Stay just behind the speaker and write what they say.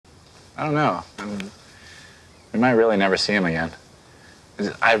I don't know. We might really never see him again.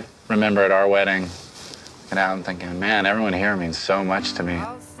 I remember at our wedding, looking out and thinking, man, everyone here means so much to me.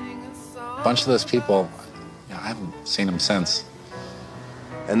 A bunch of those people, you know, I haven't seen them since.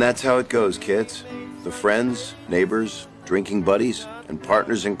 And that's how it goes, kids. The friends, neighbors, drinking buddies, and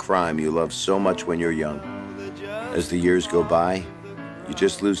partners in crime you love so much when you're young. As the years go by, you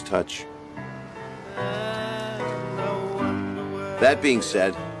just lose touch. That being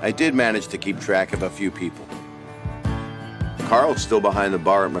said, I did manage to keep track of a few people. Carl's still behind the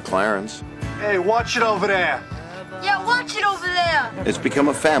bar at McLaren's. Hey, watch it over there. Yeah, watch it over there. It's become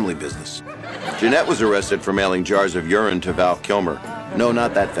a family business. Jeanette was arrested for mailing jars of urine to Val Kilmer. No,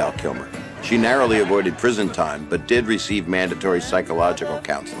 not that Val Kilmer. She narrowly avoided prison time, but did receive mandatory psychological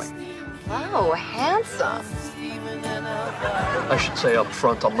counseling. Oh, handsome. I should say up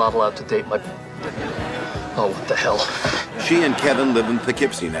front, I'm not allowed to date my... Oh, what the hell. She and Kevin live in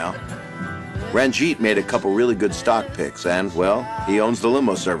Poughkeepsie now. Ranjit made a couple really good stock picks, and, well, he owns the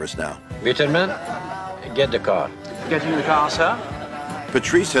limo service now. Gentlemen, get the car. Getting the car, sir?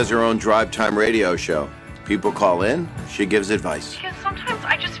 Patrice has her own drive time radio show. People call in, she gives advice. Because sometimes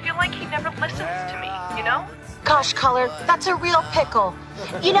I just feel like he never listens to me, you know? Gosh, Color, that's a real pickle.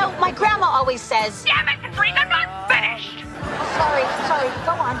 You know, my grandma always says... Damn it, Patrice, I'm not finished! Sorry,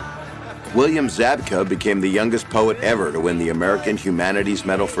 go on. William Zabka became the youngest poet ever to win the American Humanities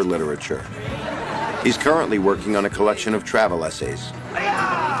Medal for Literature. He's currently working on a collection of travel essays.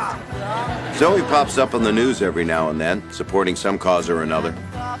 Zoey pops up on the news every now and then, supporting some cause or another.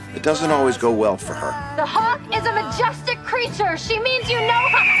 It doesn't always go well for her. The hawk is a majestic creature. She means you know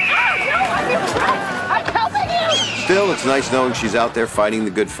her. Oh, no, I'm your friend. I'm helping you. Still, it's nice knowing she's out there fighting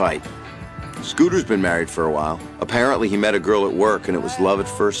the good fight. Scooter's been married for a while. Apparently, he met a girl at work, and it was love at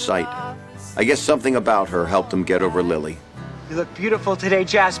first sight. I guess something about her helped him get over Lily. You look beautiful today,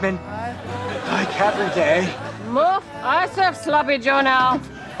 Jasmine. Like every day. Move. I serve sloppy Joe now.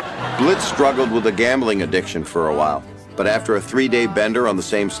 Blitz struggled with a gambling addiction for a while, but after a 3-day bender on the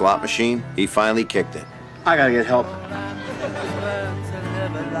same slot machine, he finally kicked it. I gotta get help.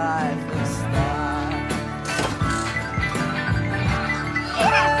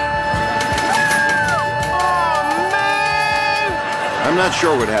 I'm not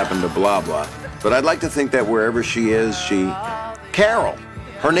sure what happened to Blah Blah, but I'd like to think that wherever she is, Carol!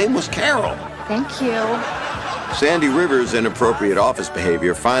 Her name was Carol! Thank you. Sandy Rivers' inappropriate office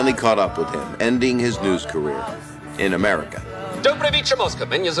behavior finally caught up with him, ending his news career in America. Добрый вечер, Москва.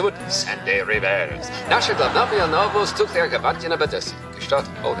 Меня зовут Sandy Rivers. Наша главная новость тут говорит об этом. Что?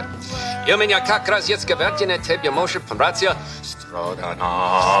 Ольга. И у меня как раз есть говорить на тебе может понравиться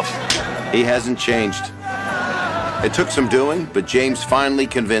Строганов. He hasn't changed. It took some doing, but James finally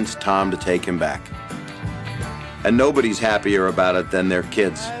convinced Tom to take him back. And nobody's happier about it than their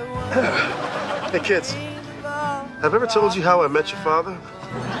kids. Hey, kids. Have I ever told you how I met your father?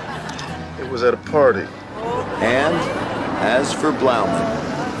 It was at a party. And as for Blauman...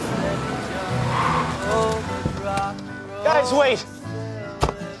 Guys, wait!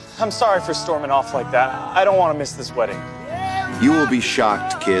 I'm sorry for storming off like that. I don't want to miss this wedding. You will be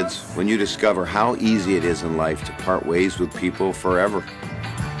shocked, kids, when you discover how easy it is in life to part ways with people forever.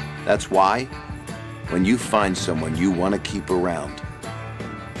 That's why, when you find someone you want to keep around,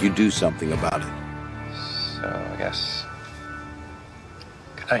 you do something about it. So, I guess...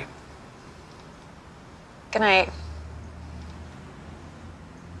 Good night. Good night.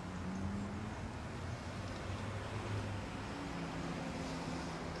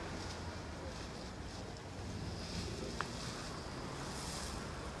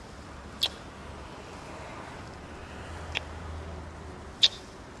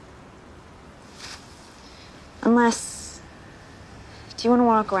 Unless... Do you want to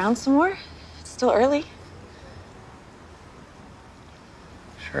walk around some more? It's still early.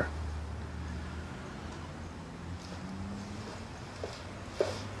 Sure.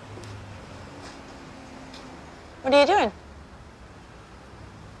 What are you doing?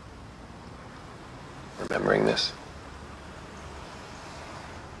 Remembering this.